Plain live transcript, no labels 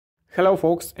Hello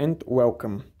folks and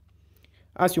welcome.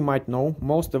 As you might know,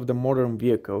 most of the modern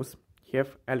vehicles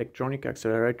have electronic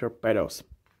accelerator pedals.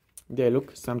 They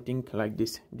look something like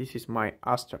this. This is my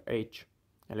Astra H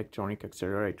electronic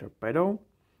accelerator pedal.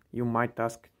 You might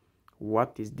ask,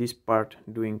 what is this part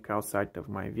doing outside of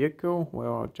my vehicle?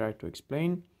 Well, I'll try to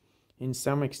explain. In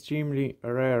some extremely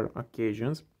rare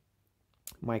occasions,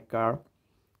 my car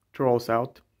throws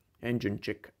out engine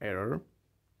check error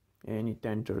and it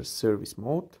enters service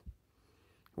mode,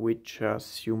 which,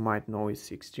 as you might know,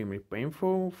 is extremely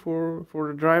painful for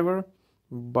the driver.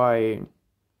 By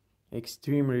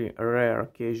extremely rare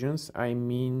occasions, I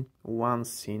mean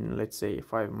once in, let's say,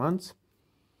 5 months.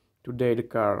 Today the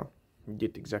car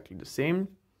did exactly the same.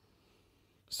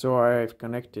 So I've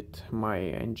connected my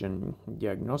engine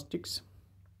diagnostics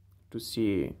to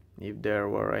see if there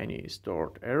were any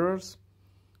stored errors.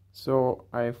 So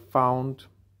I found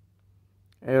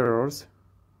errors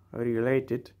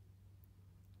related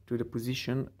to the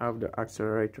position of the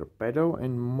accelerator pedal,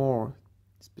 and more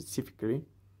specifically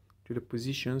to the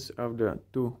positions of the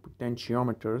two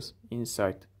potentiometers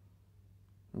inside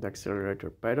the accelerator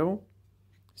pedal.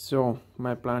 So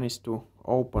my plan is to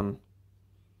open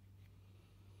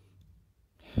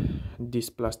this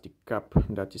plastic cup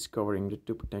that is covering the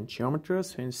two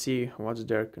potentiometers and see what's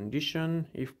their condition,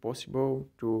 if possible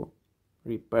to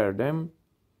repair them,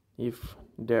 if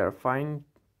they are fine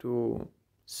to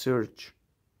search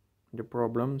the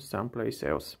problem someplace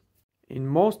else. In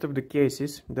most of the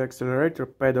cases, the accelerator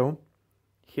pedal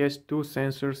has two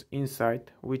sensors inside,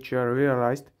 which are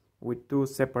realized with two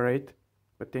separate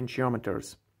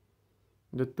potentiometers.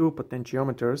 The two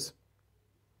potentiometers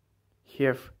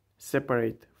have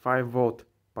separate 5-volt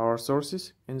power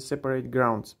sources and separate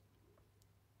grounds.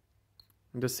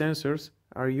 The sensors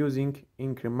are using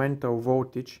incremental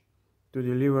voltage to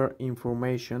deliver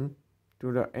information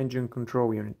to the engine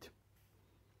control unit.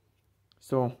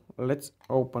 So let's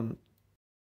open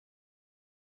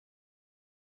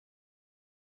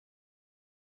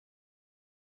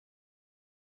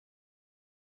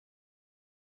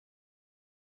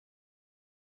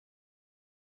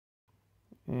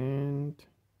and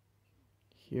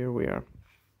here we are.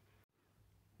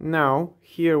 Now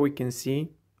here we can see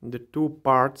the two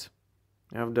parts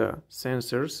of the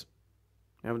sensors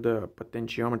of the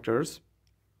potentiometers,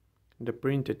 the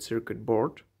printed circuit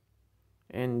board,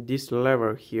 and this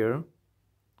lever here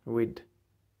with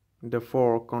the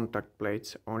 4 contact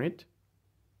plates on it.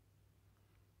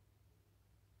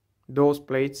 Those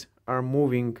plates are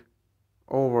moving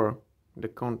over the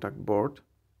contact board,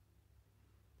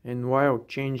 and while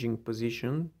changing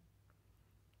position,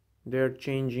 they are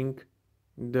changing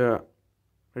the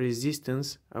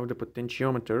resistance of the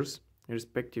potentiometers,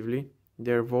 respectively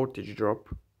their voltage drop.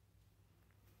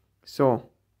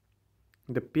 So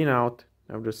the pinout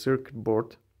of the circuit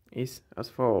board is as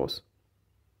follows: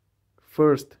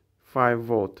 first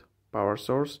 5-volt power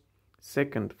source,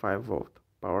 second 5-volt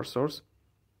power source,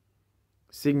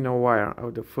 signal wire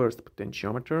of the first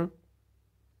potentiometer,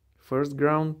 first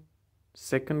ground,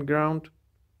 second ground,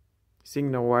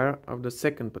 signal wire of the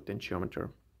second potentiometer.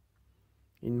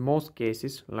 In most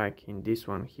cases, like in this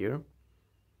one here,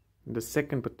 the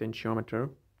second potentiometer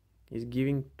is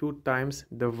giving 2 times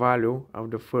the value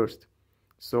of the first.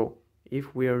 So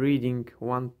if we are reading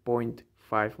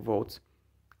 1.5 volts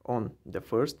on the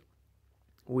first,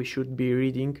 we should be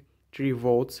reading 3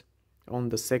 volts on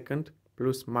the second,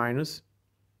 plus minus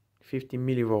 50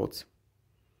 millivolts.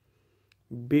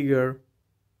 Bigger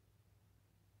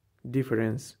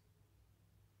difference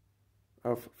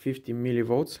of 50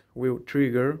 millivolts will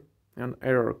trigger an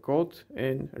error code,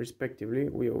 and respectively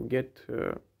we will get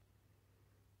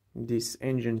this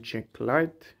engine check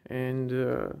light, and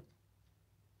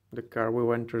the car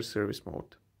will enter service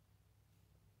mode.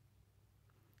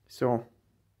 So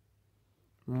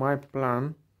my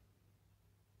plan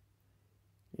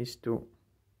is to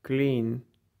clean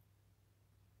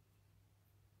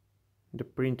the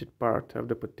printed part of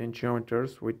the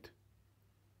potentiometers with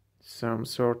some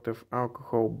sort of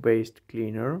alcohol-based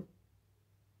cleaner.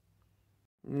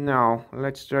 Now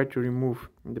let's try to remove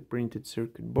the printed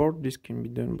circuit board. This can be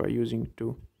done by using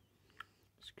 2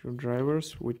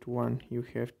 screwdrivers. With one you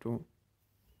have to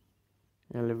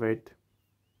elevate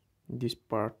this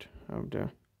part of the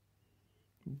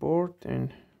board,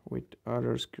 and with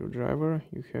other screwdriver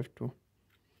you have to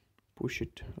push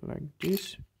it like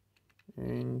this,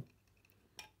 and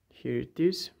here it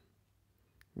is.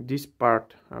 This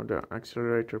part of the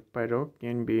accelerator pedal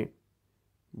can be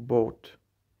bought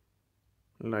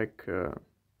like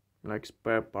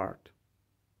spare part.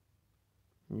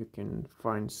 You can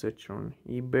find such on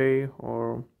eBay,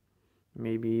 or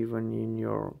maybe even in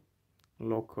your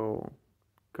local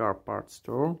car parts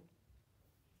store.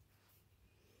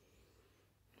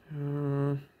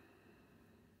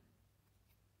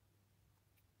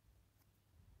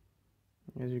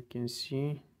 As you can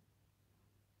see,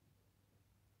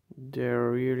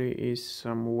 there really is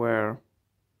some wear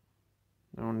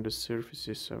on the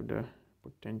surfaces of the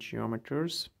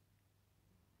potentiometers.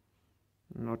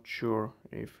 Not sure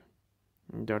if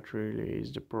that really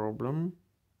is the problem.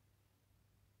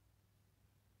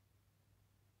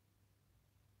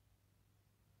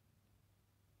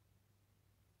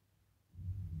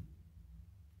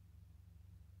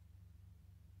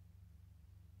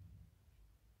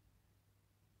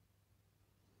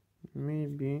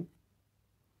 Maybe,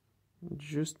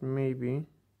 just maybe,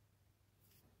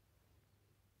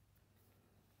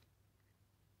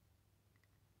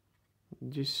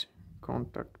 this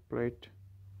contact plate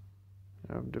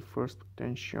of the first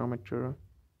potentiometer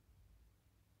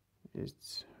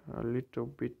is a little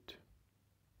bit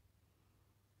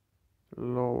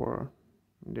lower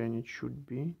than it should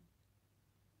be,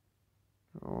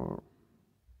 or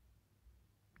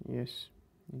yes,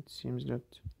 it seems that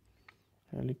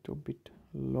a little bit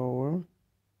lower.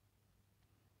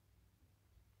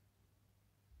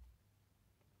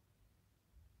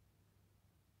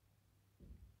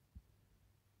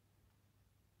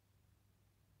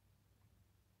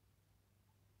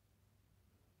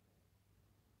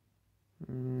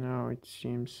 Now it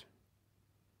seems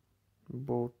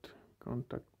both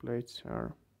contact plates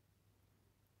are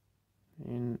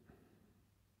in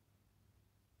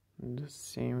the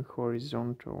same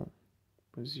horizontal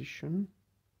position.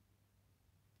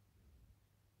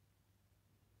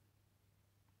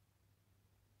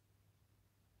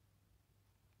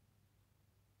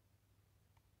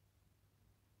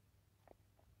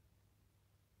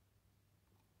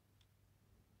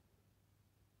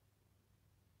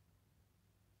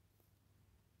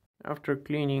 After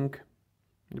cleaning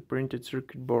the printed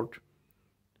circuit board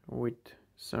with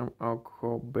some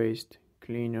alcohol-based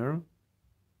cleaner,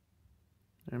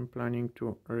 I'm planning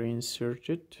to reinsert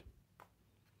it,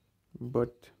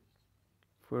 but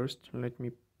first let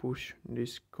me push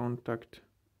these contact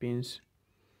pins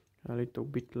a little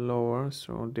bit lower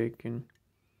so they can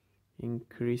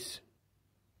increase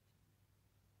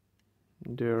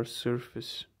their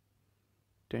surface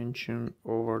tension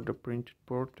over the printed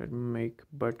board and make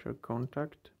better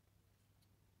contact.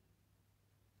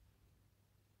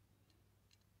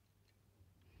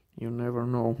 You never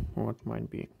know what might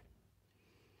be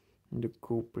the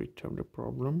culprit of the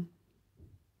problem.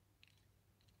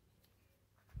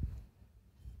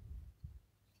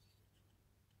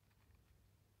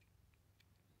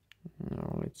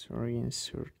 Now let's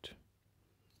reinsert.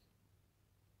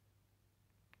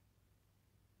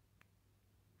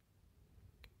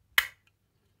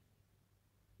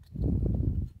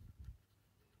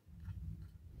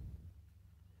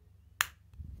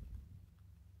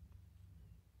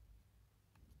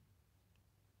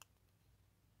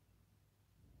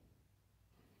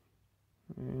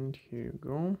 And here you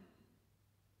go,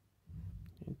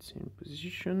 it's in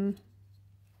position.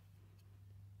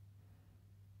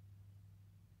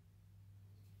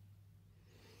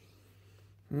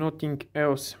 Nothing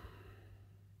else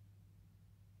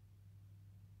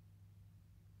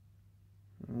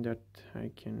that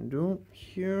I can do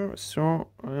here, so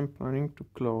I'm planning to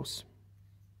close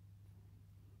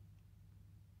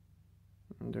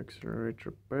the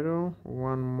accelerator pedal.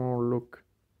 One more look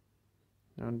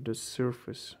at the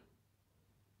surface,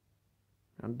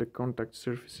 at the contact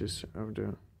surfaces of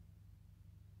the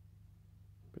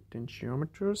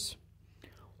potentiometers,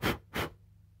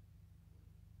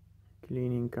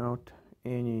 cleaning out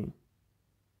any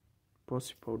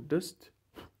possible dust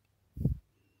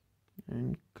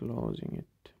and closing it.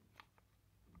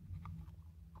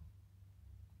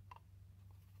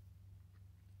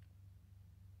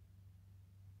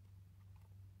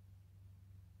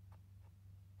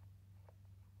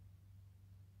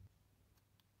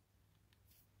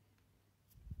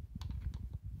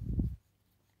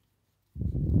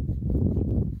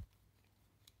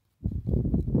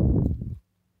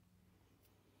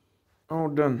 All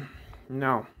done.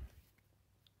 Now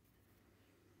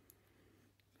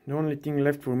the only thing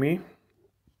left for me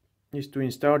is to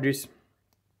install this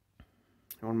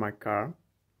on my car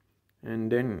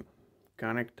and then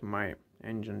connect my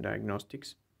engine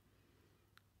diagnostics.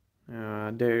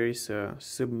 There is a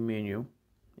sub menu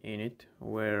in it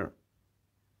where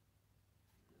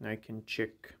I can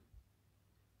check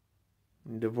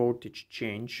the voltage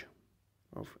change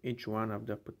of each one of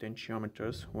the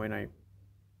potentiometers when I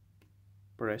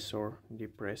press or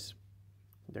depress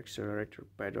the accelerator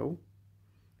pedal.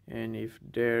 and if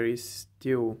there is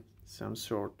still some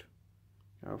sort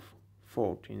of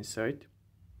fault inside,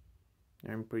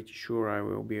 I'm pretty sure I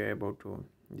will be able to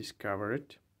discover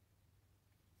it.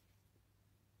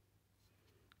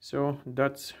 So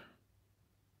that's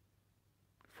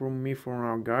from me for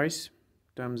now, guys.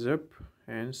 Thumbs up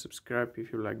and subscribe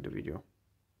if you like the video.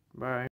 Bye.